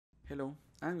Hello,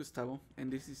 I'm Gustavo, and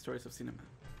this is Stories of Cinema.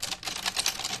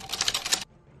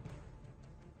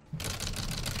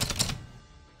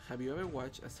 Have you ever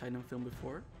watched a silent film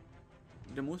before?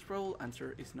 The most probable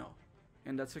answer is no,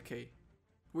 and that's okay.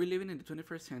 We're living in the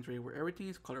 21st century where everything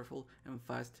is colorful and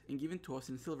fast and given to us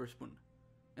in silver spoon.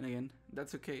 And again,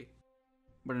 that's okay.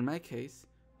 But in my case,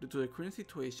 due to the current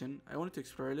situation, I wanted to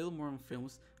explore a little more on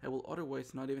films I will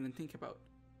otherwise not even think about.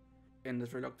 And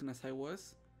as reluctant as I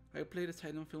was, I played a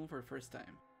silent film for the first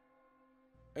time.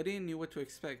 I didn't know what to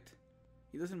expect.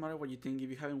 It doesn't matter what you think if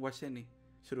you haven't watched any,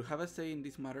 so to have a say in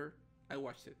this matter, I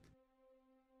watched it.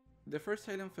 The first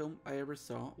silent film I ever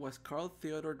saw was Carl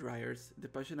Theodor Dreyer's The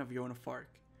Passion of Joan of Arc,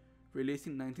 released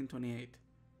in 1928,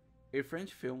 a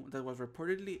French film that was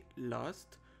reportedly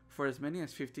lost for as many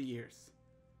as 50 years.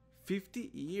 50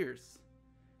 years!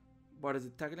 But as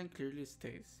the tagline clearly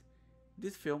states,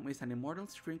 this film is an immortal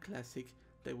screen classic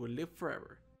that will live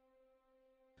forever.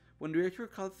 When director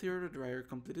Carl Theodor Dreyer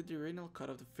completed the original cut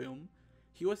of the film,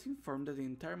 he was informed that the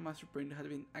entire masterprint had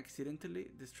been accidentally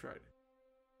destroyed.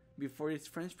 Before its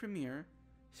French premiere,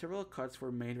 several cuts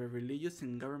were made by religious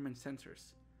and government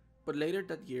censors, but later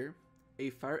that year, a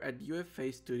fire at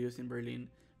UFA Studios in Berlin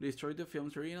destroyed the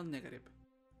film's original negative.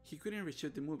 He couldn't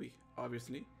reshoot the movie,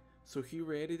 obviously, so he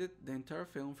re-edited the entire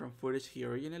film from footage he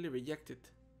originally rejected.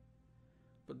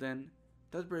 But then,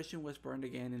 that version was burned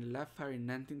again in a lab fire in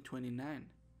 1929.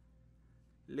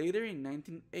 Later in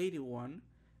 1981,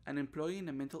 an employee in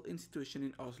a mental institution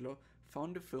in Oslo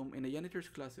found the film in a janitor's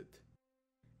closet,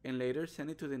 and later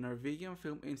sent it to the Norwegian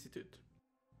Film Institute,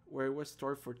 where it was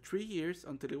stored for 3 years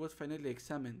until it was finally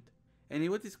examined, and it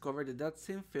was discovered that that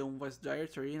same film was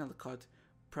Dreyer's original cut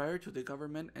prior to the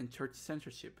government and church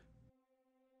censorship.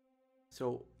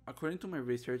 So, according to my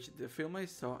research, the film I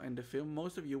saw and the film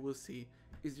most of you will see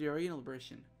is the original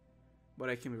version, but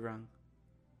I can be wrong.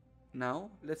 Now,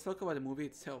 let's talk about the movie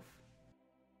itself.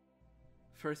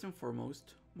 First and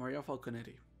foremost, Maria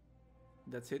Falconetti.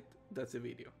 That's it, that's the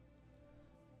video.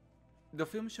 The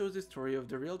film shows the story of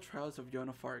the real trials of Joan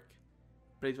of Arc,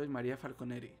 played by Maria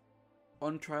Falconetti,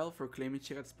 on trial for claiming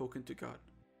she had spoken to God,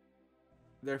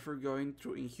 therefore going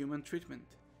through inhuman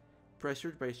treatment,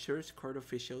 pressured by church court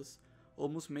officials,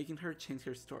 almost making her change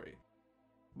her story,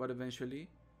 but eventually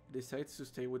decides to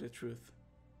stay with the truth,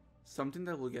 something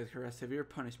that will get her a severe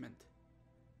punishment,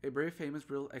 a very famous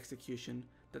brutal execution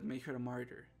that made her a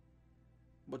martyr,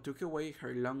 but took away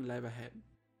her long life ahead.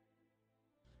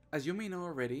 As you may know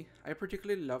already, I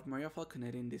particularly love Maria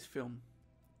Falconetti in this film,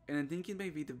 and I think it may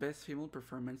be the best female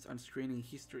performance on screen in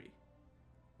history,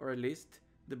 or at least,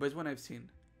 the best one I've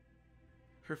seen.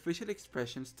 Her facial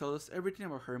expressions tell us everything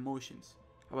about her emotions,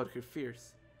 about her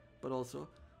fears, but also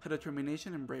her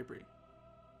determination and bravery.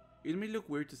 It may look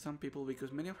weird to some people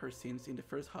because many of her scenes in the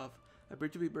first half appear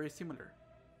to be very similar.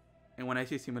 And when I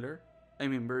say similar, I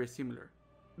mean very similar.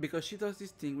 Because she does this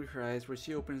thing with her eyes where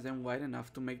she opens them wide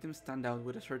enough to make them stand out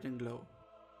with a certain glow.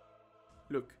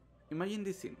 Look, imagine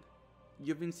this scene.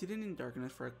 You've been sitting in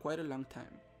darkness for quite a long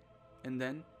time, and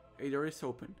then a door is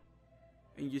opened,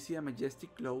 and you see a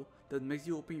majestic glow that makes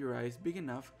you open your eyes big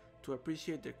enough to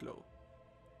appreciate the glow.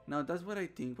 Now that's what I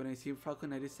think when I see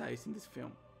Falconetti's eyes in this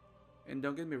film. And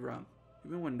don't get me wrong,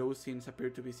 even when those scenes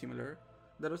appear to be similar,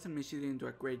 that doesn't mean she didn't do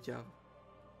a great job.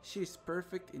 She is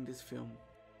perfect in this film.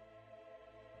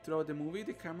 Throughout the movie,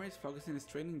 the camera is focusing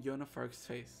straight in Joan of Arc's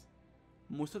face.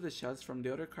 Most of the shots from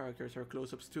the other characters are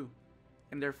close-ups too,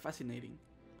 and they're fascinating.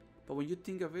 But when you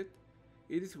think of it,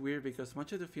 it is weird because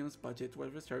much of the film's budget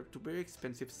was reserved to very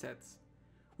expensive sets,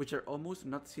 which are almost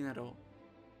not seen at all.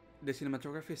 The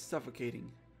cinematography is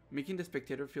suffocating, making the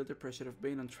spectator feel the pressure of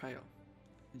being on trial,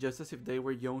 just as if they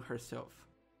were Joan herself.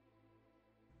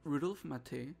 Rudolf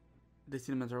Maté, the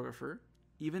cinematographer,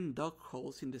 even dug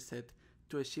holes in the set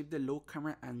to achieve the low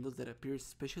camera angles that appear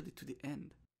especially to the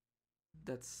end.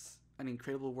 That's an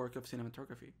incredible work of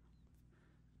cinematography.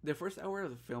 The first hour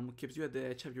of the film keeps you at the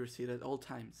edge of your seat at all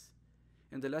times,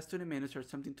 and the last 20 minutes are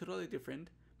something totally different,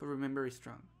 but remain very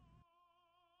strong.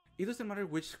 It doesn't matter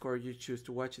which score you choose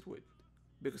to watch it with,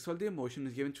 because all the emotion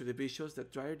is given through the visuals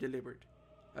that Dreyer delivered,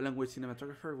 along with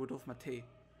cinematographer Rudolf Maté,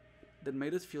 that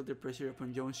made us feel the pressure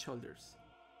upon Joan's shoulders.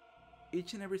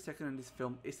 Each and every second in this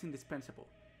film is indispensable,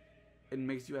 and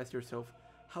makes you ask yourself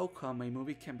how come a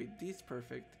movie can be this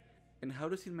perfect, and how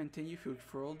does it maintain you hooked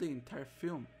for all the entire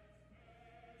film?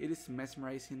 It is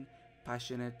mesmerizing,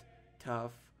 passionate,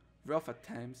 tough, rough at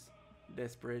times,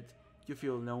 desperate, you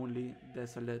feel lonely,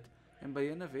 desolate, and by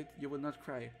the end of it, you will not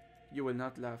cry, you will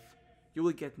not laugh, you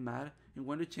will get mad and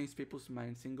want to change people's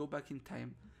minds and go back in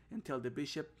time and tell the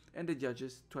bishop and the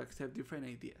judges to accept different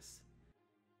ideas.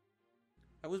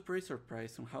 I was very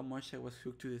surprised on how much I was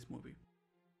hooked to this movie,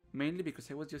 mainly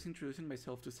because I was just introducing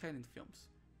myself to silent films.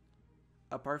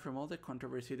 Apart from all the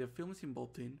controversy the film is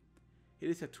involved in, it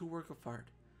is a true work of art,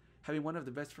 having one of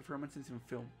the best performances in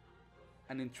film,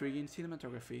 an intriguing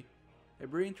cinematography, a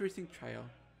very interesting trial,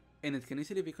 and it can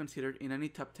easily be considered in any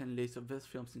top 10 list of best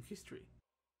films in history.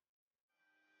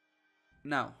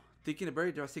 Now, taking a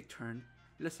very drastic turn,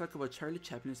 let's talk about Charlie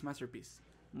Chaplin's masterpiece,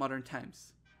 Modern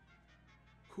Times.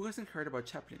 Who hasn't heard about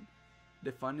Chaplin,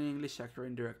 the funny English actor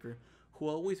and director who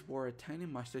always wore a tiny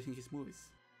mustache in his movies?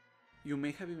 You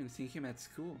may have even seen him at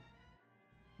school.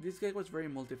 This guy was very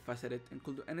multifaceted and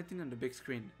could do anything on the big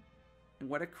screen, and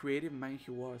what a creative mind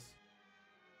he was.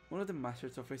 One of the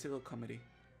masters of physical comedy,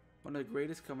 one of the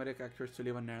greatest comedic actors to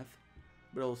live on earth,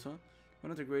 but also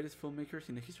one of the greatest filmmakers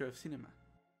in the history of cinema.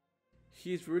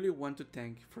 He is really one to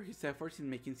thank for his efforts in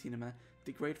making cinema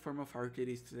the great form of art it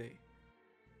is today.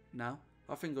 Now,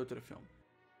 often go to the film.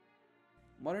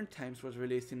 Modern Times was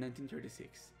released in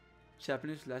 1936,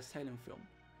 Chaplin's last silent film,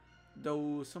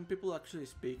 though some people actually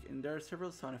speak and there are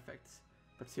several sound effects,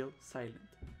 but still silent.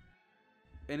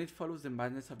 And it follows the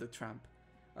madness of the tramp,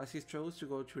 as he struggles to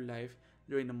go through life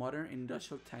during the modern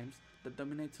industrial times that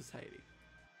dominate society.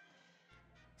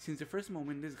 Since the first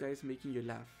moment this guy is making you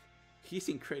laugh, he's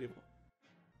incredible.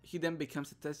 He then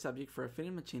becomes a test subject for a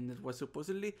filling machine that was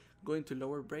supposedly going to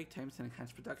lower break times and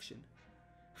enhance production.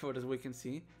 But as we can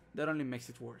see, that only makes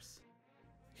it worse.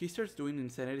 He starts doing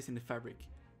insanities in the fabric,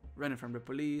 running from the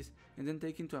police, and then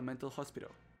taken to a mental hospital.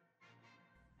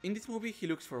 In this movie he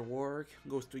looks for work,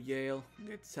 goes to jail,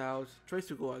 gets out, tries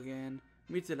to go again,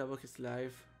 meets the love of his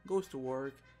life, goes to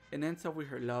work, and ends up with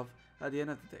her love at the end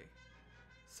of the day.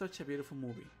 Such a beautiful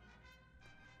movie.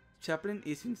 Chaplin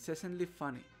is incessantly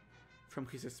funny, from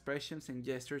his expressions and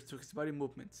gestures to his body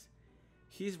movements.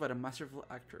 He is but a masterful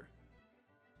actor.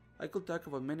 I could talk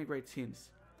about many great scenes.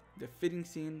 The feeding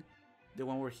scene, the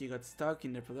one where he got stuck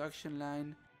in the production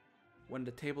line, when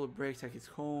the table breaks at his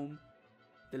home,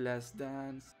 the last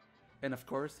dance, and of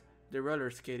course, the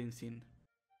roller skating scene.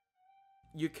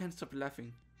 You can't stop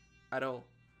laughing. At all.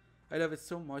 I love it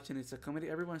so much and it's a comedy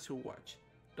everyone should watch.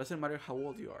 Doesn't matter how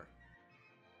old you are.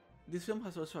 This film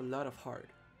has also a lot of heart,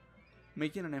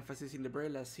 making an emphasis in the very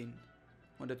last scene,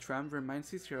 when the tramp reminds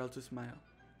his girl to smile.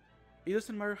 It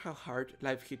doesn't matter how hard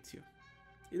life hits you.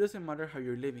 It doesn't matter how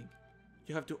you're living.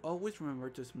 You have to always remember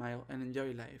to smile and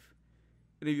enjoy life.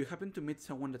 And if you happen to meet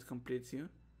someone that completes you,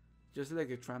 just like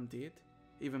the tramp did,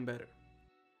 even better.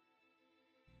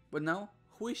 But now,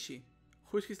 who is she?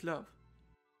 Who is his love?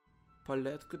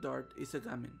 Paulette Goddard is a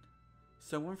gamin,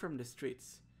 someone from the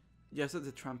streets, just as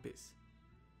the tramp is.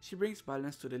 She brings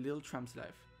balance to the little tramp's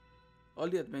life. All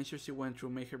the adventures she went through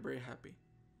made her very happy.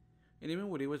 And even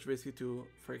when it was risky to,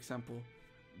 for example,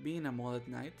 be in a mall at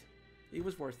night, it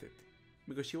was worth it,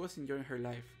 because she was enjoying her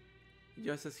life,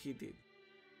 just as he did.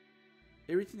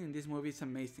 Everything in this movie is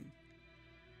amazing.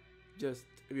 Just,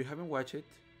 if you haven't watched it,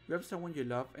 grab someone you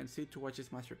love and sit to watch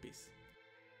this masterpiece.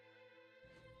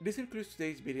 This concludes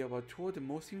today's video about two of the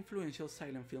most influential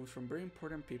silent films from very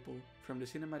important people from the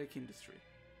cinematic industry.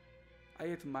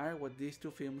 I admire what these two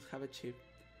films have achieved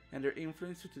and their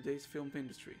influence to today's film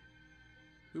industry.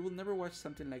 We will never watch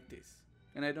something like this,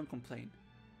 and I don't complain.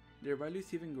 Their value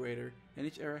is even greater and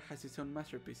each era has its own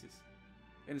masterpieces,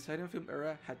 and the silent film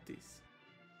era had this.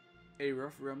 A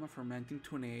rough drama from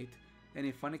 1928 and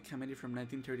a funny comedy from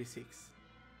 1936.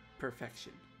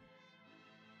 Perfection.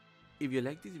 If you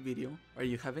like this video or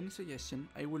you have any suggestion,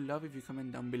 I would love if you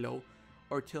comment down below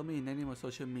or tell me in any of my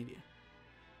social media.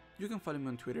 You can follow me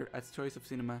on Twitter at Stories of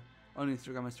Cinema, on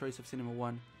Instagram at Stories of Cinema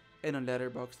 1, and on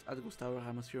Letterboxd at Gustavo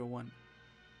Ramos01.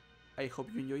 I hope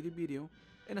you enjoyed the video,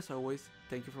 and as always,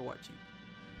 thank you for watching.